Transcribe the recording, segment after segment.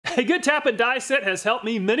A good tap and die set has helped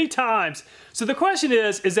me many times. So the question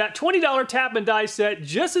is that $20 tap and die set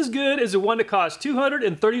just as good as the one that costs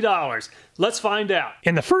 $230? Let's find out.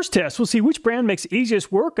 In the first test, we'll see which brand makes the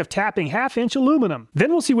easiest work of tapping half-inch aluminum.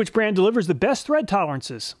 Then we'll see which brand delivers the best thread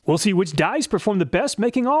tolerances. We'll see which dies perform the best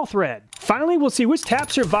making all thread. Finally, we'll see which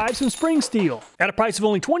tap survives some spring steel. At a price of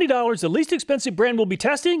only $20, the least expensive brand we'll be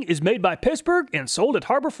testing is made by Pittsburgh and sold at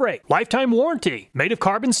Harbor Freight. Lifetime warranty, made of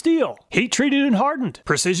carbon steel, heat treated and hardened,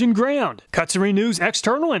 precision ground, cuts and renews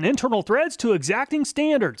external and internal threads to exacting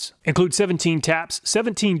standards. Includes 17 taps,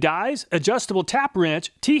 17 dies, adjustable tap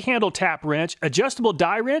wrench, T-handle tap wrench, adjustable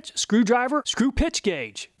die wrench, screwdriver, screw pitch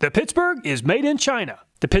gauge. The Pittsburgh is made in China.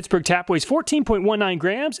 The Pittsburgh tap weighs 14.19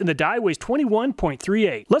 grams and the die weighs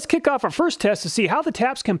 21.38. Let's kick off our first test to see how the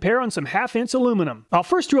taps compare on some half-inch aluminum. I'll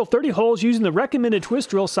first drill 30 holes using the recommended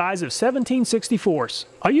twist drill size of 17/64.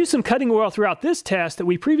 I'll use some cutting oil throughout this test that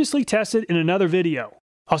we previously tested in another video.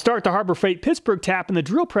 I'll start the Harbor Freight Pittsburgh tap in the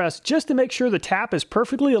drill press just to make sure the tap is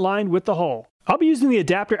perfectly aligned with the hole. I'll be using the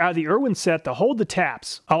adapter out of the Irwin set to hold the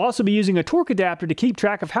taps. I'll also be using a torque adapter to keep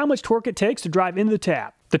track of how much torque it takes to drive into the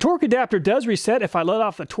tap. The torque adapter does reset if I let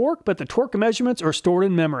off the torque, but the torque measurements are stored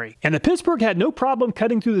in memory. And the Pittsburgh had no problem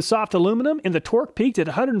cutting through the soft aluminum, and the torque peaked at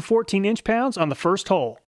 114 inch-pounds on the first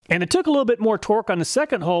hole. And it took a little bit more torque on the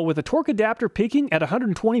second hole, with the torque adapter peaking at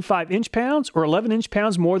 125 inch-pounds or 11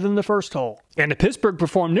 inch-pounds more than the first hole. And the Pittsburgh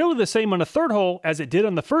performed nearly the same on the third hole as it did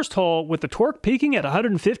on the first hole, with the torque peaking at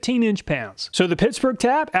 115 inch-pounds. So the Pittsburgh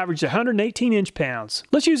tap averaged 118 inch-pounds.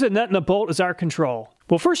 Let's use a nut and a bolt as our control.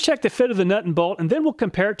 We'll first check the fit of the nut and bolt, and then we'll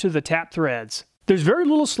compare it to the tap threads. There's very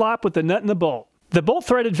little slop with the nut and the bolt. The bolt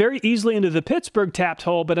threaded very easily into the Pittsburgh tapped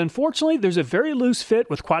hole, but unfortunately there's a very loose fit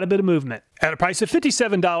with quite a bit of movement. At a price of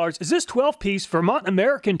 $57 is this 12-piece Vermont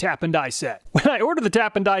American tap and die set. When I ordered the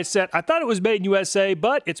tap and die set, I thought it was made in USA,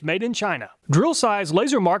 but it's made in China. Drill size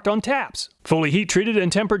laser marked on taps. Fully heat treated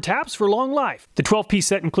and tempered taps for long life. The 12-piece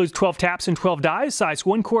set includes 12 taps and 12 dies, size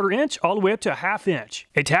 1/4 inch all the way up to 1/2 inch.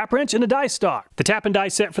 A tap wrench and a die stock. The tap and die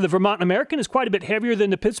set for the Vermont American is quite a bit heavier than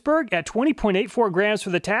the Pittsburgh at 20.84 grams for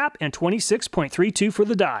the tap and 26.32 for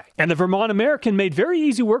the die. And the Vermont American made very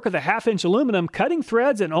easy work of the 1/2 inch aluminum, cutting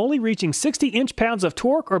threads and only reaching 60 inch-pounds of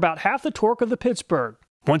torque, or about half the torque of the Pittsburgh.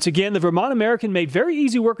 Once again, the Vermont American made very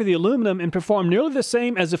easy work of the aluminum and performed nearly the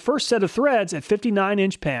same as the first set of threads at 59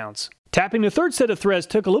 inch-pounds. Tapping the third set of threads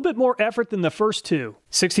took a little bit more effort than the first two,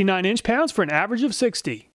 69 inch-pounds for an average of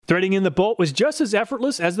 60. Threading in the bolt was just as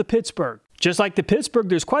effortless as the Pittsburgh. Just like the Pittsburgh,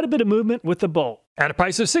 there's quite a bit of movement with the bolt. At a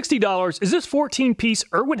price of $60 is this 14-piece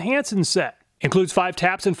Irwin Hansen set. Includes 5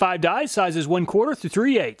 taps and 5 dies, sizes 1/4 through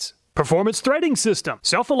 3/8. Performance threading system,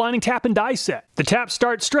 self-aligning tap and die set. The taps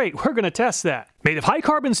start straight, we're going to test that. Made of high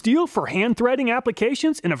carbon steel for hand threading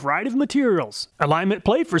applications in a variety of materials. Alignment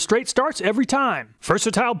plate for straight starts every time.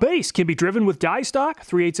 Versatile base can be driven with die stock,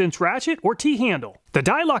 3/8 inch ratchet, or T-handle. The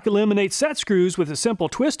die lock eliminates set screws with a simple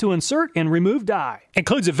twist to insert and remove die.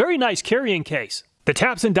 Includes a very nice carrying case. The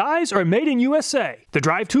taps and dies are made in USA. The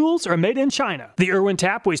drive tools are made in China. The Irwin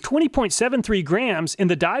tap weighs 20.73 grams and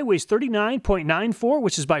the die weighs 39.94,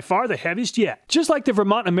 which is by far the heaviest yet. Just like the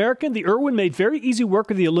Vermont American, the Irwin made very easy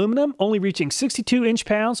work of the aluminum, only reaching 62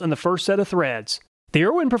 inch-pounds on the first set of threads. The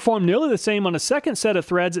Irwin performed nearly the same on the second set of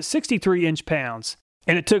threads at 63 inch-pounds.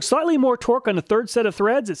 And it took slightly more torque on the third set of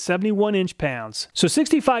threads at 71 inch-pounds. So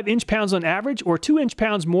 65 inch-pounds on average, or 2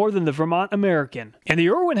 inch-pounds more than the Vermont American. And the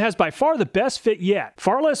Irwin has by far the best fit yet.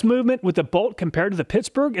 Far less movement with the bolt compared to the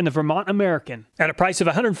Pittsburgh and the Vermont American. At a price of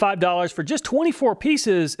 $105 for just 24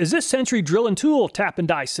 pieces is this Century drill and tool tap and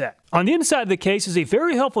die set. On the inside of the case is a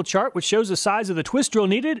very helpful chart which shows the size of the twist drill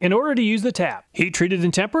needed in order to use the tap. Heat treated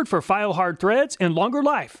and tempered for file hard threads and longer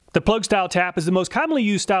life. The plug style tap is the most commonly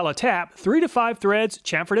used style of tap, 3 to 5 threads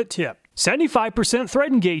chamfered at tip. 75%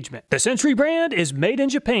 thread engagement. The Century brand is made in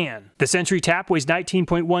Japan. The Century tap weighs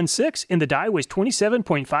 19.16 and the die weighs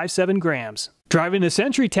 27.57 grams. Driving the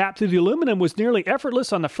Century tap through the aluminum was nearly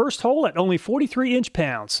effortless on the first hole at only 43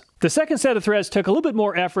 inch-pounds. The second set of threads took a little bit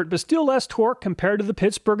more effort, but still less torque compared to the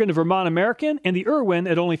Pittsburgh and the Vermont American and the Irwin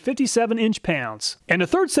at only 57 inch-pounds. And the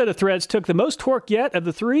third set of threads took the most torque yet of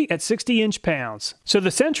the three at 60 inch-pounds. So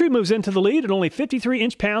the Century moves into the lead at only 53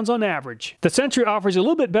 inch-pounds on average. The Century offers a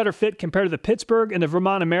little bit better fit compared to the Pittsburgh and the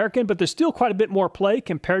Vermont American, but there's still quite a bit more play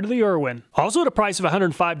compared to the Irwin. Also at a price of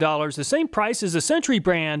 $105, the same price as the Century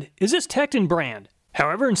brand is this Tekton brand.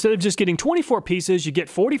 However, instead of just getting 24 pieces, you get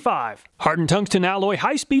 45. Hardened tungsten alloy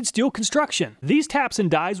high-speed steel construction. These taps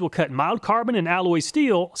and dies will cut mild carbon and alloy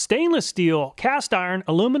steel, stainless steel, cast iron,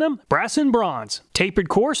 aluminum, brass and bronze. Tapered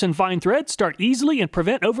coarse and fine threads start easily and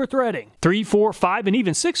prevent over-threading. 3, 4, 5, and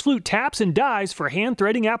even 6 flute taps and dies for hand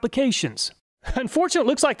threading applications. Unfortunately, it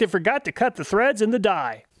looks like they forgot to cut the threads in the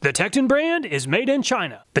die. The Tekton brand is made in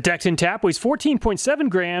China. The Tekton tap weighs 14.7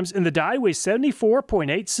 grams and the die weighs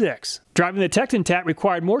 74.86. Driving the Tekton tap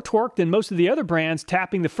required more torque than most of the other brands,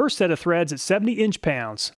 tapping the first set of threads at 70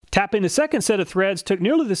 inch-pounds. Tapping the second set of threads took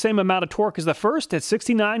nearly the same amount of torque as the first at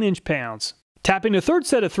 69 inch-pounds. Tapping the third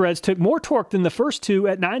set of threads took more torque than the first two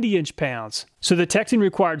at 90 inch-pounds. So the Tekton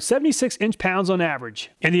required 76 inch-pounds on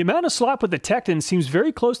average. And the amount of slop with the Tekton seems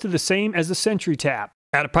very close to the same as the Century tap.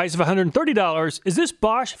 At a price of $130 is this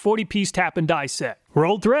Bosch 40-piece tap and die set.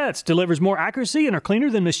 Rolled threads delivers more accuracy and are cleaner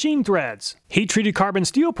than machine threads. Heat-treated carbon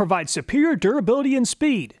steel provides superior durability and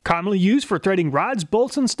speed, commonly used for threading rods,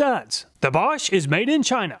 bolts, and studs. The Bosch is made in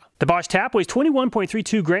China. The Bosch tap weighs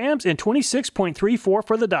 21.32 grams and 26.34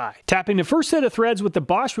 for the die. Tapping the first set of threads with the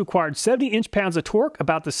Bosch required 70 inch-pounds of torque,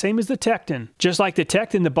 about the same as the Tekton. Just like the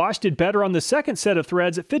Tekton, the Bosch did better on the second set of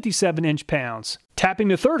threads at 57 inch-pounds. Tapping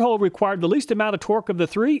the third hole required the least amount of torque of the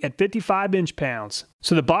three at 55 inch-pounds.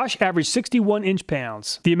 So the Bosch averaged 61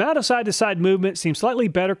 inch-pounds. The amount of side-to-side movement seems slightly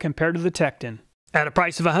better compared to the Tekton. At a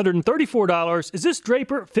price of $134 is this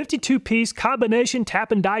Draper 52-piece combination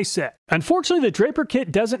tap and die set. Unfortunately, the Draper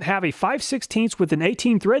kit doesn't have a 5/16 with an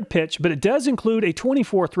 18 thread pitch, but it does include a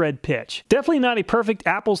 24 thread pitch. Definitely not a perfect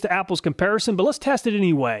apples to apples comparison, but let's test it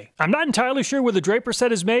anyway. I'm not entirely sure where the Draper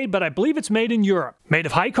set is made, but I believe it's made in Europe. Made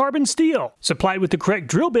of high carbon steel, supplied with the correct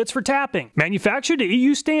drill bits for tapping, manufactured to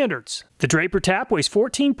EU standards. The Draper tap weighs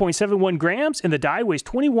 14.71 grams and the die weighs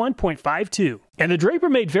 21.52. And the Draper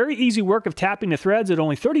made very easy work of tapping the threads at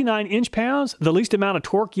only 39 inch-pounds, the least amount of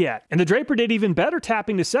torque yet. And the Draper did even better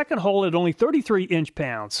tapping the second hole at only 33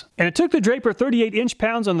 inch-pounds. And it took the Draper 38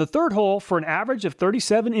 inch-pounds on the third hole for an average of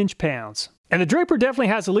 37 inch-pounds. And the Draper definitely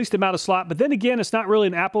has the least amount of slop, but then again, it's not really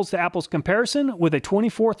an apples-to-apples comparison with a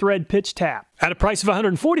 24 thread pitch tap. At a price of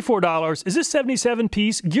 $144 is this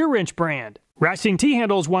 77-piece GearWrench brand. Ratcheting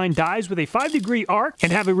T-handles wind dies with a 5-degree arc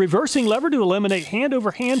and have a reversing lever to eliminate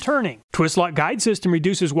hand-over-hand turning. Twist-lock guide system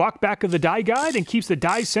reduces walk-back of the die guide and keeps the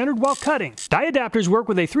dies centered while cutting. Die adapters work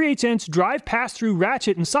with a 3/8-inch drive pass-through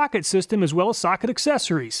ratchet and socket system as well as socket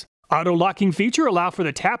accessories. Auto-locking feature allow for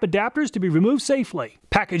the tap adapters to be removed safely.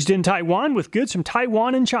 Packaged in Taiwan with goods from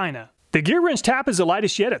Taiwan and China. The GearWrench tap is the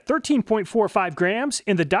lightest yet at 13.45 grams,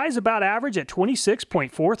 and the die is about average at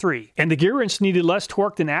 26.43. And the GearWrench needed less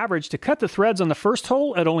torque than average to cut the threads on the first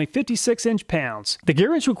hole at only 56 inch-pounds. The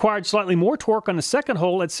GearWrench required slightly more torque on the second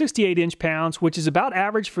hole at 68 inch-pounds, which is about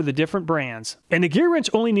average for the different brands. And the GearWrench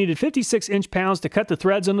only needed 56 inch-pounds to cut the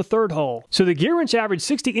threads on the third hole. So the GearWrench averaged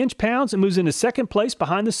 60 inch-pounds and moves into second place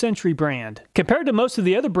behind the Century brand. Compared to most of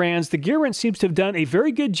the other brands, the GearWrench seems to have done a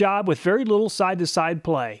very good job with very little side-to-side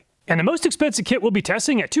play. And the most expensive kit we'll be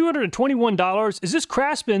testing at $221 is this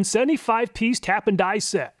Craftsman 75-piece tap and die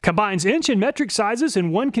set. Combines inch and metric sizes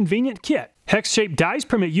in one convenient kit. Hex-shaped dies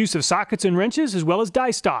permit use of sockets and wrenches as well as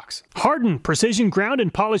die stocks. Hardened, precision ground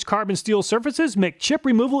and polished carbon steel surfaces make chip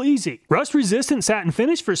removal easy. Rust-resistant satin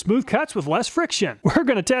finish for smooth cuts with less friction. We're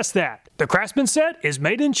going to test that. The Craftsman set is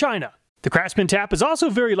made in China. The Craftsman tap is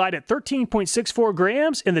also very light at 13.64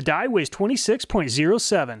 grams and the die weighs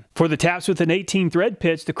 26.07. For the taps with an 18 thread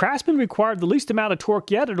pitch, the Craftsman required the least amount of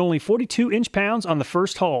torque yet at only 42 inch-pounds on the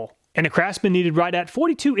first hole. And the Craftsman needed right at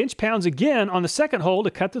 42 inch-pounds again on the second hole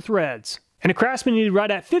to cut the threads. And the Craftsman needed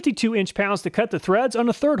right at 52 inch-pounds to cut the threads on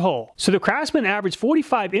the third hole. So the Craftsman averaged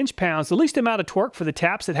 45 inch-pounds, the least amount of torque for the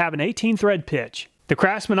taps that have an 18 thread pitch. The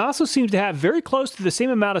Craftsman also seems to have very close to the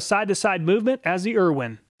same amount of side-to-side movement as the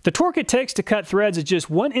Irwin. The torque it takes to cut threads is just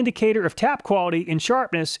one indicator of tap quality and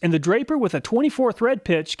sharpness, and the Draper with a 24 thread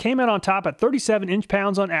pitch came out on top at 37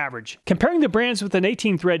 inch-pounds on average. Comparing the brands with an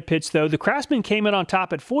 18 thread pitch though, the Craftsman came in on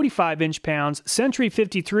top at 45 inch-pounds, Century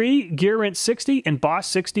 53, GearWrench 60, and Bosch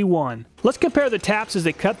 61. Let's compare the taps as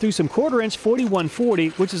they cut through some 1/4 inch 4140,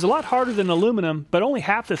 which is a lot harder than aluminum, but only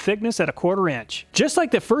half the thickness at a 1/4 inch. Just like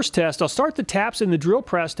the first test, I'll start the taps in the drill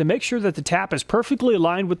press to make sure that the tap is perfectly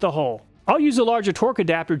aligned with the hole. I'll use a larger torque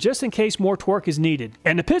adapter just in case more torque is needed.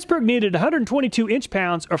 And the Pittsburgh needed 122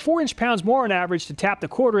 inch-pounds or 4 inch-pounds more on average to tap the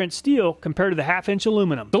 1/4 inch steel compared to the 1/2 inch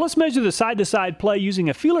aluminum. So let's measure the side-to-side play using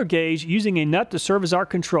a feeler gauge using a nut to serve as our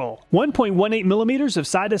control. 1.18 millimeters of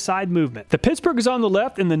side-to-side movement. The Pittsburgh is on the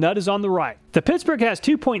left and the nut is on the right. The Pittsburgh has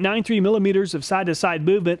 2.93 millimeters of side-to-side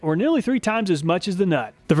movement, or nearly 3 times as much as the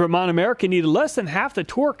nut. The Vermont American needed less than half the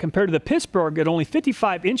torque compared to the Pittsburgh at only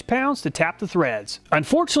 55 inch-pounds to tap the threads.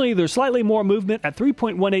 Unfortunately, there's slightly more movement at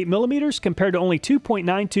 3.18 millimeters compared to only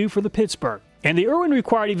 2.92 for the Pittsburgh. And the Irwin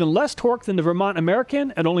required even less torque than the Vermont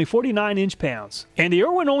American at only 49 inch-pounds. And the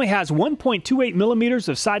Irwin only has 1.28 millimeters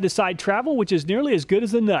of side-to-side travel, which is nearly as good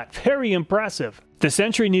as the nut. Very impressive. The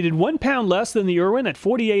Century needed 1 pound less than the Irwin at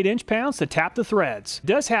 48 inch-pounds to tap the threads. It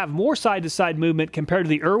does have more side-to-side movement compared to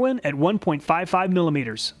the Irwin at 1.55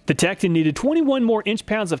 millimeters. The Tekton needed 21 more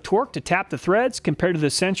inch-pounds of torque to tap the threads compared to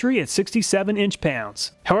the Century at 67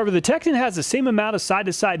 inch-pounds. However, the Tekton has the same amount of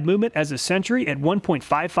side-to-side movement as the Century at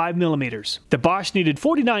 1.55 millimeters. The Bosch needed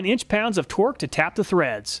 49 inch-pounds of torque to tap the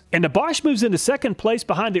threads. And the Bosch moves into second place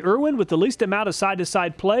behind the Irwin with the least amount of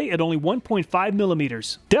side-to-side play at only 1.5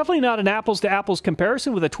 millimeters. Definitely not an apples-to-apples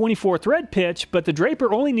comparison with a 24 thread pitch, but the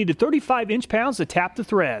Draper only needed 35 inch-pounds to tap the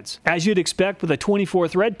threads. As you'd expect with a 24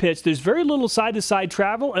 thread pitch, there's very little side-to-side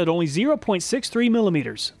travel at only 0.63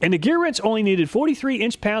 millimeters. And the GearWrench only needed 43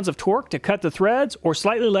 inch-pounds of torque to cut the threads, or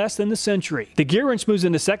slightly less than the Century. The GearWrench moves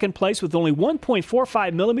into second place with only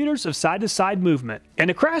 1.45 millimeters of side-to-side movement. And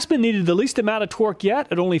the Craftsman needed the least amount of torque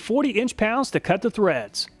yet at only 40 inch-pounds to cut the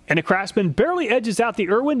threads. And the Craftsman barely edges out the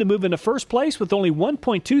Irwin to move into first place with only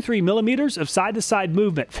 1.23 millimeters of side-to-side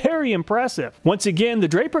movement. Very impressive. Once again, the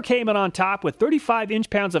Draper came in on top with 35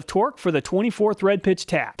 inch-pounds of torque for the 24 thread pitch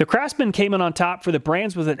tap. The Craftsman came in on top for the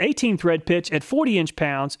brands with an 18 thread pitch at 40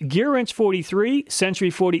 inch-pounds, GearWrench 43, Century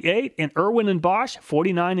 48, and Irwin and Bosch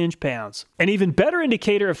 49 inch-pounds. An even better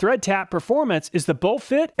indicator of thread tap performance is the bolt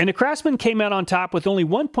fit, and the Craftsman came out on top with only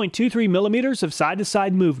 1.23 millimeters of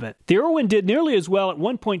side-to-side movement. The Irwin did nearly as well at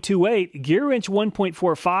 1.28, GearWrench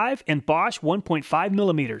 1.45, and Bosch 1.5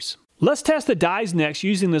 millimeters. Let's test the dies next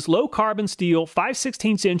using this low carbon steel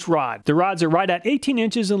 5/16 inch rod. The rods are right at 18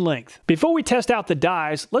 inches in length. Before we test out the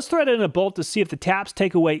dies, let's thread in a bolt to see if the taps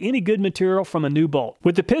take away any good material from a new bolt.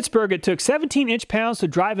 With the Pittsburgh, it took 17 inch-pounds to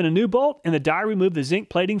drive in a new bolt, and the die removed the zinc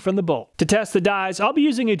plating from the bolt. To test the dies, I'll be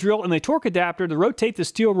using a drill and a torque adapter to rotate the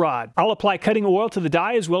steel rod. I'll apply cutting oil to the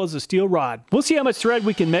die as well as the steel rod. We'll see how much thread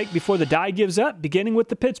we can make before the die gives up, beginning with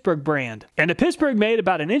the Pittsburgh brand. And the Pittsburgh made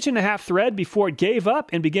about 1.5 inches thread before it gave up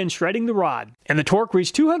and began shredding the rod. And the torque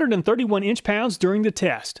reached 231 inch-pounds during the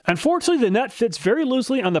test. Unfortunately, the nut fits very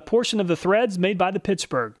loosely on the portion of the threads made by the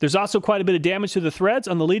Pittsburgh. There's also quite a bit of damage to the threads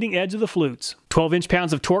on the leading edge of the flutes. 12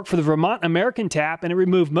 inch-pounds of torque for the Vermont American tap, and it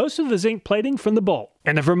removed most of the zinc plating from the bolt.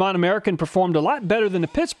 And the Vermont American performed a lot better than the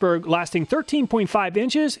Pittsburgh, lasting 13.5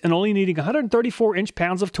 inches and only needing 134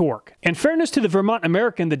 inch-pounds of torque. In fairness to the Vermont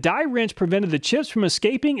American, the die wrench prevented the chips from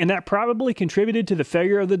escaping, and that probably contributed to the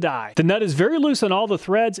failure of the die. The nut is very loose on all the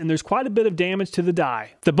threads, and there's quite a bit of damage to the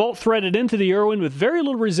die. The bolt threaded into the Irwin with very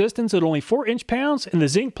little resistance at only 4 inch-pounds, and the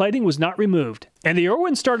zinc plating was not removed. And the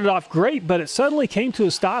Irwin started off great, but it suddenly came to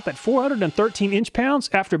a stop at 413 inch-pounds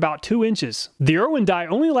after about 2 inches. The Irwin die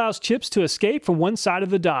only allows chips to escape from one side of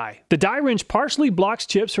the die. The die wrench partially blocks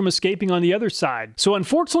chips from escaping on the other side. So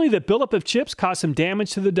unfortunately, the buildup of chips caused some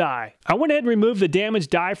damage to the die. I went ahead and removed the damaged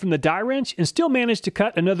die from the die wrench and still managed to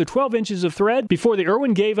cut another 12 inches of thread before the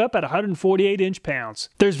Irwin gave up at 148 inch-pounds.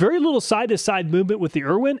 There's very little side-to-side movement with the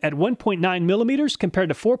Irwin at 1.9 millimeters compared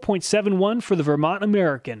to 4.71 for the Vermont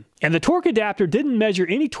American. And the torque adapter didn't measure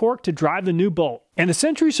any torque to drive the new bolt. And the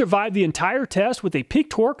Century survived the entire test with a peak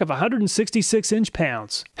torque of 166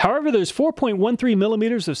 inch-pounds. However, there's 4.13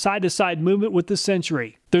 millimeters of side-to-side movement with the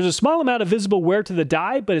Century. There's a small amount of visible wear to the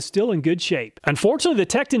die, but it's still in good shape. Unfortunately, the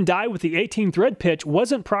Tekton die with the 18 thread pitch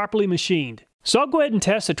wasn't properly machined. So I'll go ahead and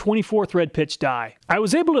test a 24 thread pitch die. I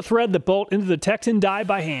was able to thread the bolt into the Tekton die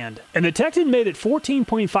by hand, and the Tekton made it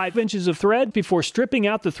 14.5 inches of thread before stripping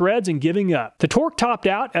out the threads and giving up. The torque topped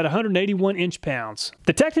out at 181 inch-pounds.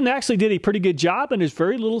 The Tekton actually did a pretty good job, and there's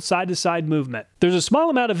very little side-to-side movement. There's a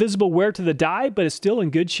small amount of visible wear to the die, but it's still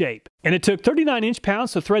in good shape. And it took 39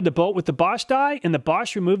 inch-pounds to thread the bolt with the Bosch die, and the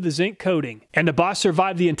Bosch removed the zinc coating. And the Bosch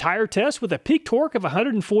survived the entire test with a peak torque of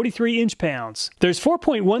 143 inch-pounds. There's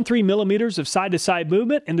 4.13 millimeters of side-to-side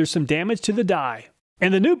movement, and there's some damage to the die.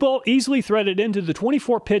 And the new bolt easily threaded into the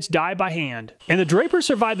 24 pitch die by hand. And the Draper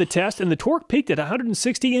survived the test, and the torque peaked at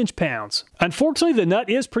 160 inch-pounds. Unfortunately, the nut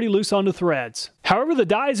is pretty loose on the threads. However, the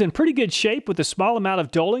die is in pretty good shape with a small amount of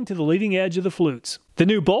doling to the leading edge of the flutes. The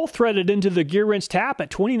new bolt threaded into the GearWrench tap at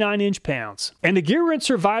 29 inch-pounds. And the GearWrench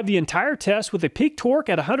survived the entire test with a peak torque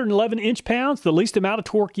at 111 inch-pounds, the least amount of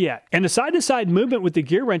torque yet. And the side-to-side movement with the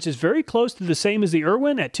GearWrench is very close to the same as the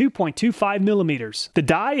Irwin at 2.25 millimeters. The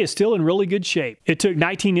die is still in really good shape. It took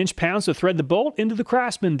 19 inch-pounds to thread the bolt into the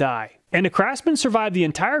Craftsman die. And the Craftsman survived the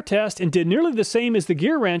entire test and did nearly the same as the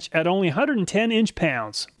GearWrench at only 110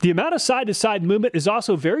 inch-pounds. The amount of side-to-side movement is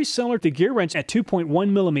also very similar to GearWrench at 2.1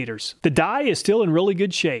 millimeters. The die is still in really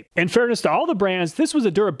good shape. In fairness to all the brands, this was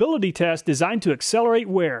a durability test designed to accelerate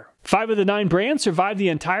wear. 5 of the 9 brands survived the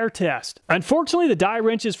entire test. Unfortunately, the die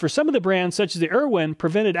wrenches for some of the brands, such as the Irwin,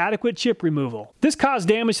 prevented adequate chip removal. This caused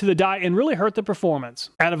damage to the die and really hurt the performance.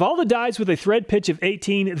 Out of all the dies with a thread pitch of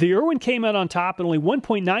 18, the Irwin came out on top at only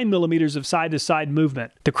 1.9 millimeters of side-to-side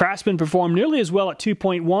movement. The Craftsman performed nearly as well at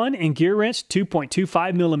 2.1 and GearWrench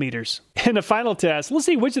 2.25 millimeters. In the final test, let's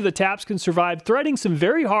see which of the taps can survive threading some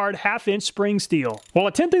very hard half-inch spring steel. While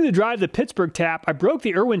attempting to drive the Pittsburgh tap, I broke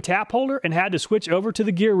the Irwin tap holder and had to switch over to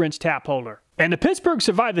the GearWrench tap holder. And the Pittsburgh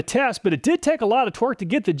survived the test, but it did take a lot of torque to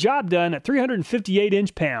get the job done at 358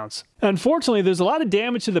 inch-pounds. Unfortunately, there's a lot of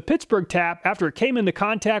damage to the Pittsburgh tap after it came into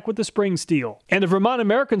contact with the spring steel. And the Vermont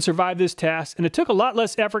American survived this test, and it took a lot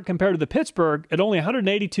less effort compared to the Pittsburgh at only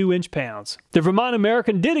 182 inch-pounds. The Vermont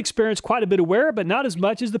American did experience quite a bit of wear, but not as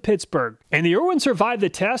much as the Pittsburgh. And the Irwin survived the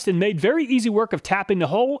test and made very easy work of tapping the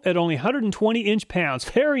hole at only 120 inch-pounds.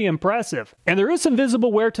 Very impressive. And there is some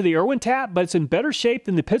visible wear to the Irwin tap, but it's in better shape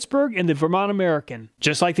than the Pittsburgh and the Vermont American.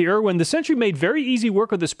 Just like the Irwin, the Century made very easy work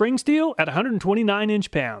with the spring steel at 129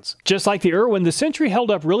 inch-pounds. Just like the Irwin, the Century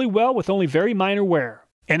held up really well with only very minor wear.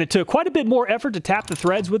 And it took quite a bit more effort to tap the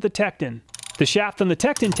threads with the Tekton. The shaft on the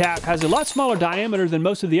Tekton tap has a lot smaller diameter than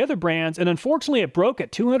most of the other brands, and unfortunately it broke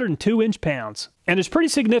at 202 inch-pounds. And there's pretty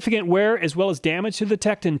significant wear as well as damage to the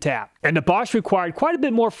Tekton tap. And the Bosch required quite a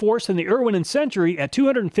bit more force than the Irwin and Century at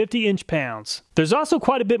 250 inch-pounds. There's also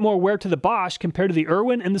quite a bit more wear to the Bosch compared to the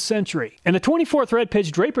Irwin and the Century. And the 24 thread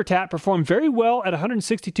pitch Draper tap performed very well at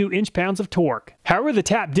 162 inch-pounds of torque. However, the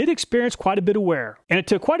tap did experience quite a bit of wear. And it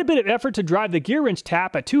took quite a bit of effort to drive the GearWrench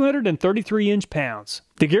tap at 233 inch-pounds.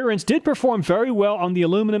 The GearWrench did perform very well on the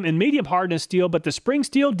aluminum and medium hardness steel, but the spring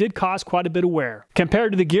steel did cause quite a bit of wear.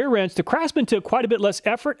 Compared to the GearWrench, the Craftsman took quite a bit less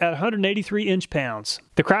effort at 183 inch-pounds.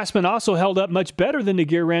 The Craftsman also held up much better than the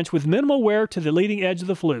GearWrench with minimal wear to the leading edge of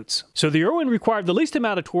the flutes. So the Irwin required the least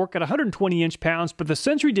amount of torque at 120 inch-pounds, but the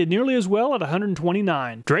Century did nearly as well at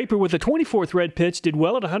 129. Draper with a 24 thread pitch did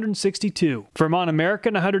well at 162. Vermont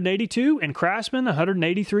American 182 and Craftsman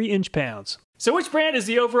 183 inch-pounds. So which brand is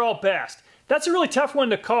the overall best? That's a really tough one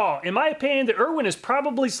to call. In my opinion, the Irwin is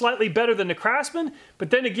probably slightly better than the Craftsman, but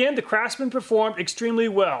then again, the Craftsman performed extremely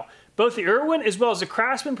well. Both the Irwin as well as the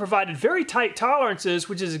Craftsman provided very tight tolerances,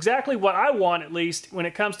 which is exactly what I want, at least, when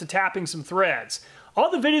it comes to tapping some threads.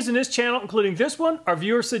 All the videos in this channel, including this one, are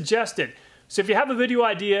viewer suggested. So if you have a video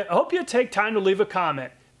idea, I hope you'll take time to leave a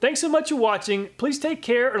comment. Thanks so much for watching. Please take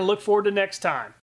care and look forward to next time.